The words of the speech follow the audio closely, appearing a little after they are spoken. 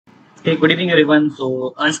Hey, good evening, everyone.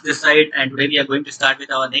 So, Ansh this side, and today we are going to start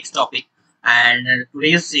with our next topic. And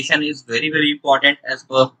today's session is very important as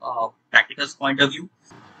per practical's point of view.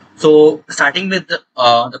 So, starting with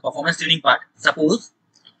the performance tuning part. Suppose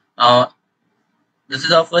uh, this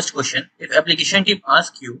is our first question. If application team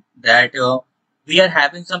asks you that we are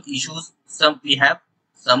having some issues, we have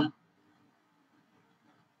some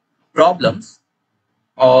problems,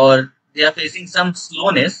 or they are facing some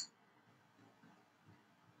slowness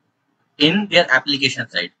in their application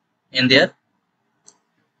side, in their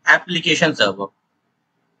application server.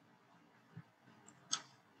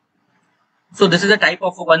 So this is a type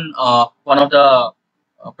of one of the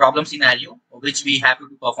problem scenario which we have to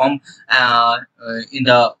perform in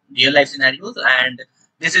the real life scenarios, and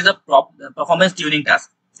this is a performance tuning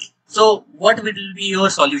task. So what will be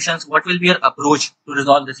your solutions? What will be your approach to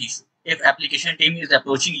resolve this issue? If application team is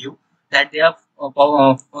approaching you that they are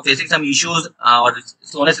facing some issues or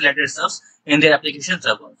slowness related stuff in their application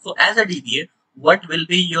server. So as a DBA, what will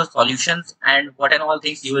be your solutions and what and all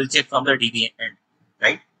things you will check from the DBA end,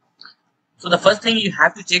 right? So the first thing you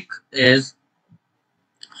have to check is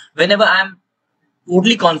whenever I'm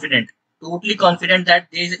totally confident that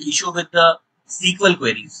there is an issue with the SQL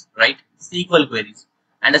queries, right? SQL queries.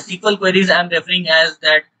 And the SQL queries I'm referring as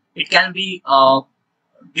that it can be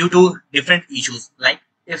due to different issues. Like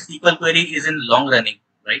if SQL query is in long running,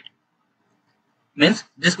 right? Means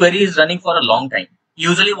this query is running for a long time.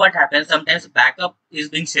 Usually what happens, sometimes backup is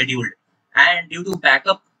being scheduled, and due to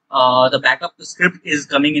backup, the backup script is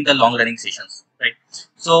coming in the long running sessions, right?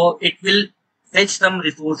 So it will fetch some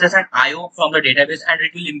resources and IO from the database, and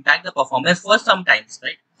it will impact the performance for some times,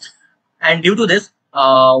 right? And due to this,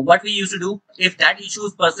 what we used to do, if that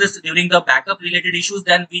issues persist during the backup related issues,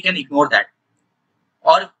 then we can ignore that.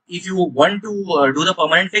 Or if you want to do the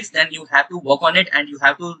permanent fix, then you have to work on it and you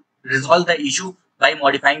have to resolve the issue by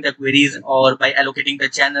modifying the queries or by allocating the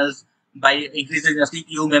channels, by increasing the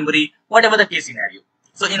CPU memory, whatever the case scenario.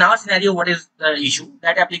 So in our scenario, what is the issue?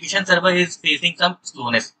 That application server is facing some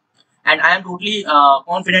slowness, and I am totally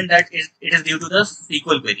confident that it is due to the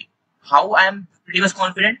SQL query. How I am pretty much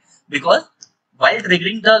confident? Because while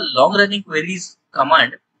triggering the long running query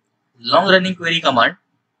command,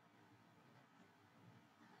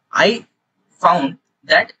 I found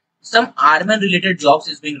that some Arman related jobs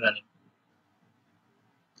is being running.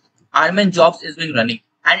 Arman jobs is being running,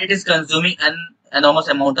 and it is consuming an enormous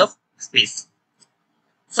amount of space.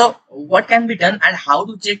 So what can be done and how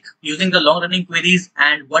to check using the long running queries,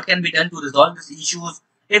 and what can be done to resolve these issues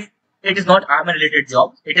if it is not Arman related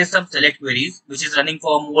job, it is some select queries which is running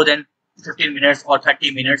for more than 15 minutes or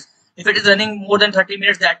 30 minutes. If it is running more than 30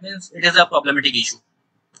 minutes, that means it is a problematic issue.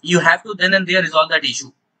 You have to then and there resolve that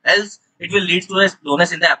issue, else it will lead to a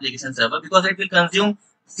slowness in the application server because it will consume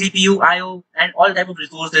CPU, IO, and all type of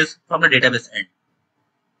resources from the database end.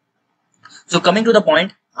 So coming to the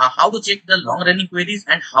point, how to check the long running queries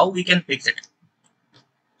and how we can fix it.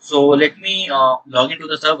 So let me log into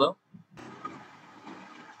the server.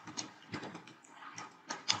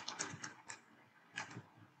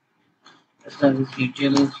 Service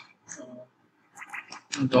details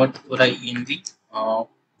 .orinv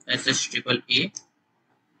SSAA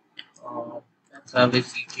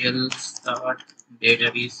service details start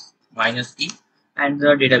database -e and the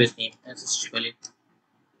database name SSAA.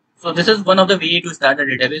 So this is one of the way to start a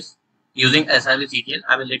database using asrblogger.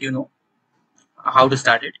 I will let you know how to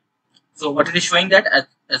start it. So what it is showing that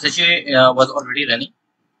SHA was already running.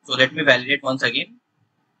 So let me validate once again.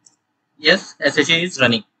 Yes, SHA is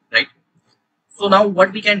running, right? So now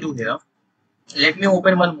what we can do here, let me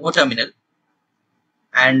open one more terminal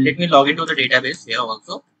and let me log into the database here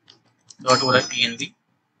also. .org.env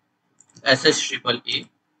SSAA,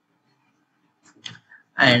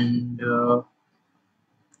 and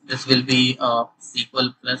this will be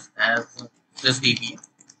SQL plus as sysdb.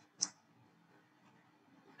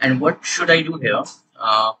 And what should I do here?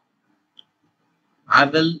 I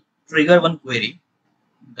will trigger one query.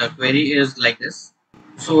 The query is like this.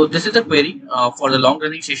 So this is a query for the long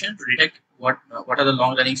running session to detect what are the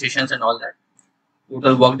long running sessions and all that,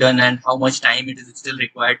 total work done and how much time it is still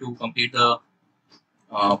required to complete the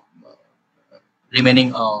uh,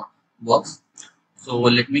 remaining works. So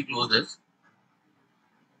let me close this.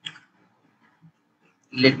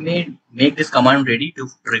 Let me make this command ready to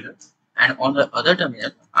trigger, and on the other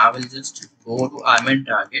terminal I will just go to ailment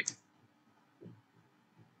target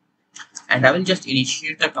and I will just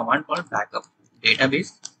initiate the command called backup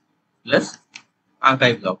database plus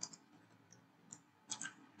archive log.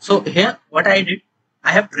 So here what I did,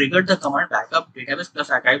 I have triggered the command backup database plus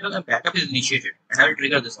archive log, and backup is initiated, and I will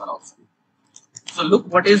trigger this one also. So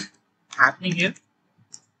look what is happening here.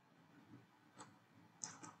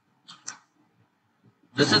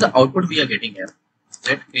 This is the output we are getting here.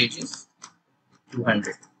 Set page is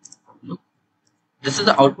 200. Look, this is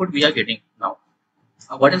the output we are getting now.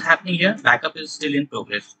 What is happening here? Backup is still in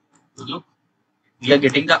progress. So look, we are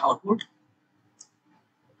getting the output.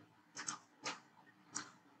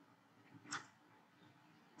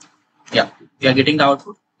 Yeah, we are getting the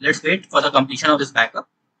output. Let's wait for the completion of this backup.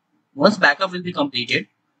 Once backup will be completed,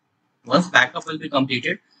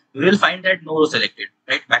 we will find that no row selected,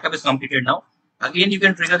 right? Backup is completed now. Again, you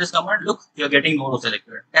can trigger this command. Look, you're getting no row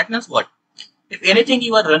selected. That means what? If anything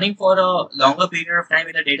you are running for a longer period of time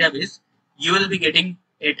in a database, you will be getting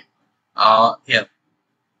it here.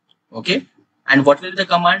 Okay. And what will be the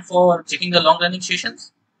command for checking the long running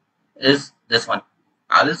sessions? Is this one.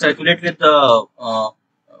 I will circulate with the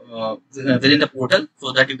within the portal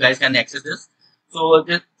so that you guys can access this. So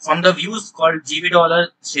from the views called $$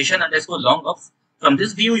 session underscore long off, from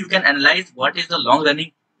this view you can analyze what is the long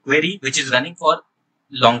running query which is running for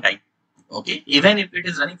long time. Okay, even if it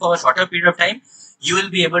is running for a shorter period of time, you will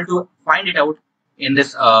be able to find it out in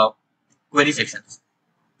this query sections.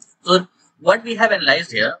 So what we have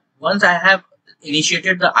analyzed here, once I have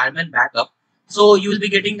initiated the ailment backup, so you will be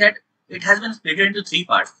getting that it has been split into 3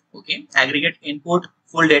 parts. Okay, aggregate input,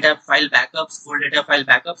 full data file backups, full data file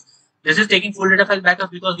backups. This is taking full data file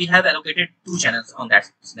backups because we have allocated 2 channels on that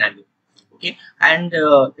scenario. Okay, and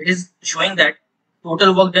it is showing that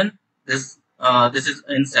total work done. This is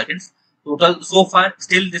in seconds. Total so far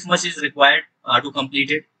still this much is required to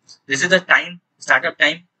complete it. This is the time, startup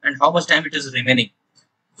time, and how much time it is remaining.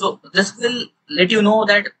 So this will let you know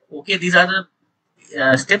that okay, these are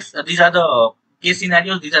the steps, these are the case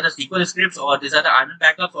scenarios, these are the SQL scripts, or these are the ailment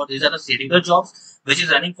backups, or these are the serial jobs which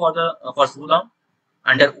is running for the for so long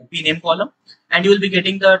under OP name column, and you will be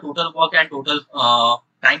getting the total work and total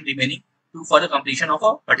time remaining for the completion of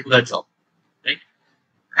a particular job, right?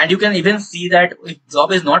 And you can even see that if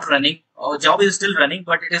job is not running or job is still running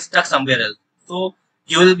but it is stuck somewhere else, so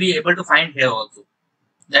you will be able to find here also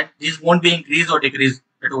that this won't be increased or decreased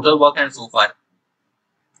the total work and so far.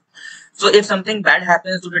 So if something bad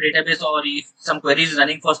happens to the database or if some query is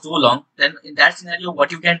running for so long, then in that scenario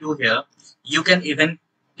what you can do here, you can even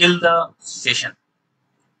kill the session.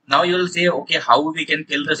 Now you will say, okay, how we can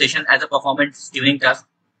kill the session as a performance tuning task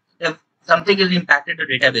if something is impacted the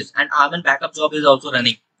database and ailment backup job is also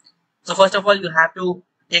running. So first of all, you have to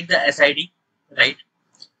take the SID, right?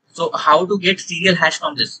 So how to get serial hash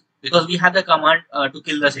from this? Because we have the command to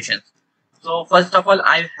kill the sessions. So first of all,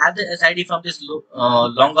 I have the SID from this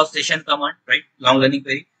long of session command, right? Long running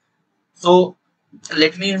query. So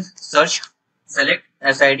let me search, select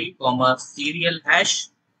SID, serial hash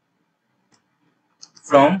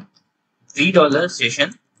from $3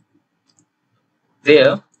 session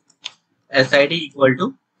where SID equal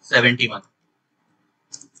to 71.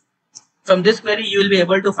 From this query, you will be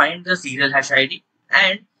able to find the serial hash ID,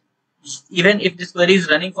 and even if this query is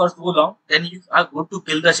running for so long, then you are good to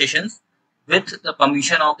kill the sessions with the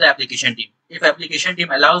permission of the application team. If application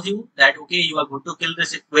team allows you that okay, you are good to kill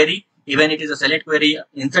this query, even it is a select query,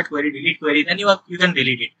 insert query, delete query, then you can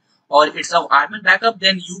delete it. Or it's a ailment backup,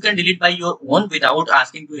 then you can delete by your own without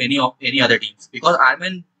asking to any other teams, because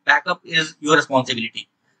ailment backup is your responsibility.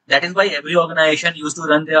 That is why every organization used to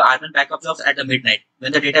run their ailment backup jobs at the midnight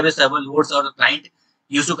when the database server loads or the client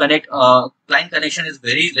used to connect. Client connection is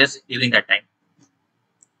very less during that time.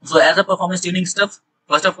 So as a performance tuning stuff,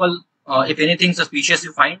 first of all, if anything suspicious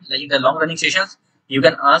you find, like in the long running sessions, you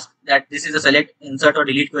can ask that this is a select, insert, or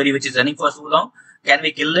delete query which is running for so long. Can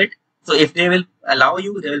we kill it? So if they will allow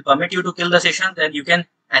you, they will permit you to kill the session, then you can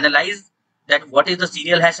analyze that what is the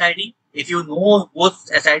serial hash ID. If you know both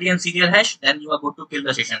SID and serial hash, then you are good to kill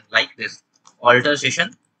the session like this. Alter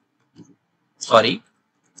session,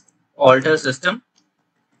 alter system,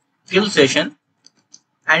 kill session,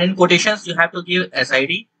 and in quotations you have to give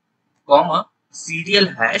SID, comma, serial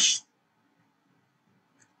hash,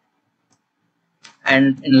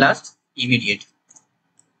 and in last immediate.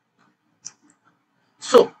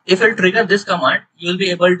 So if you trigger this command, you will be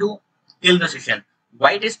able to kill the session.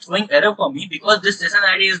 Why it is throwing error for me? Because this session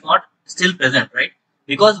ID is not still present, right?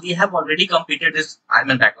 Because we have already completed this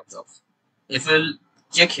ailment backup jobs. If you'll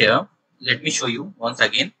check here, let me show you once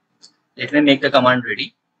again. Let me make the command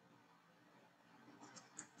ready.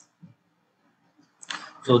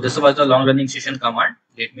 So this was the long running session command.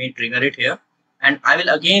 Let me trigger it here, and I will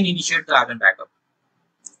again initiate the ailment backup.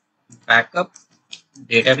 Backup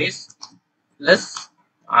database plus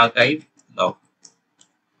archive log.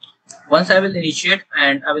 Once I will initiate,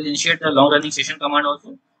 and I will initiate the long running session command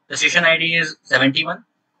also. The session ID is 71.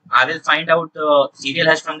 I will find out the serial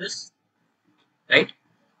hash from this, right?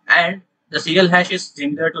 And the serial hash is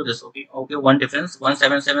similar to this. Okay, one difference,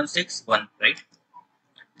 17761, right?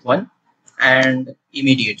 1 and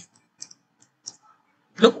immediate.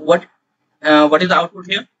 Look what is the output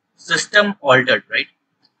here? System altered, right?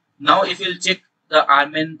 Now if you'll check the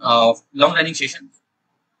admin long running sessions,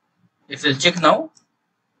 if you'll check now,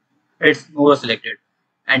 it's no selected,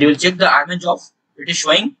 and you will check the admin jobs, it is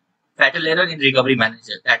showing fatal error in recovery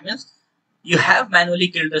manager. That means you have manually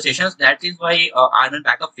killed the sessions. That is why admin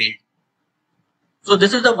backup failed. So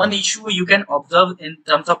this is the one issue you can observe in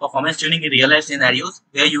terms of performance tuning in real life scenarios,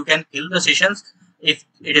 where you can kill the sessions if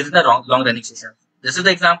it is in the long running session. This is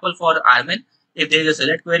the example for admin. If there is a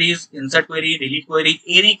select queries, insert query, delete query,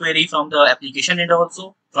 any query from the application end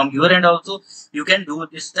also, from your end also, you can do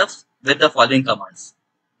this stuff with the following commands.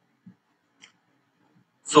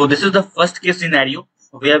 So this is the first case scenario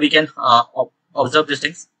where we can observe these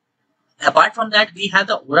things. Apart from that, we have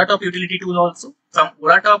the OraTop utility tool also. From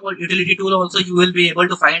OraTop utility tool also, you will be able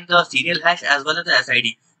to find the serial hash as well as the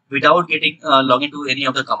SID without getting login to any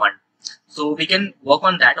of the command. So we can work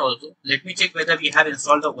on that also. Let me check whether we have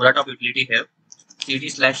installed the OraTop utility here.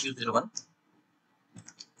 cd/u01.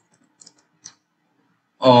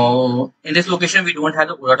 In this location, we don't have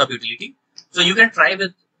the OraTop utility. So you can try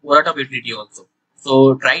with OraTop utility also.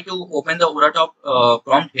 So try to open the OraTop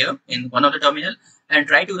prompt here in one of the terminal and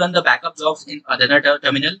try to run the backup jobs in other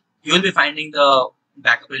terminal. You will be finding the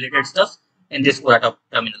backup related stuff in this OraTop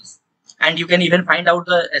terminals. And you can even find out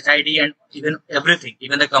the SID and even everything,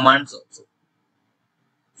 even the commands also.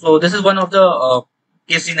 So this is one of the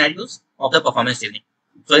case scenarios of the performance tuning.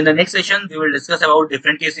 So in the next session, we will discuss about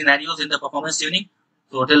different case scenarios in the performance tuning.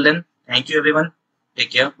 So till then, thank you everyone.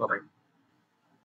 Take care. Bye-bye.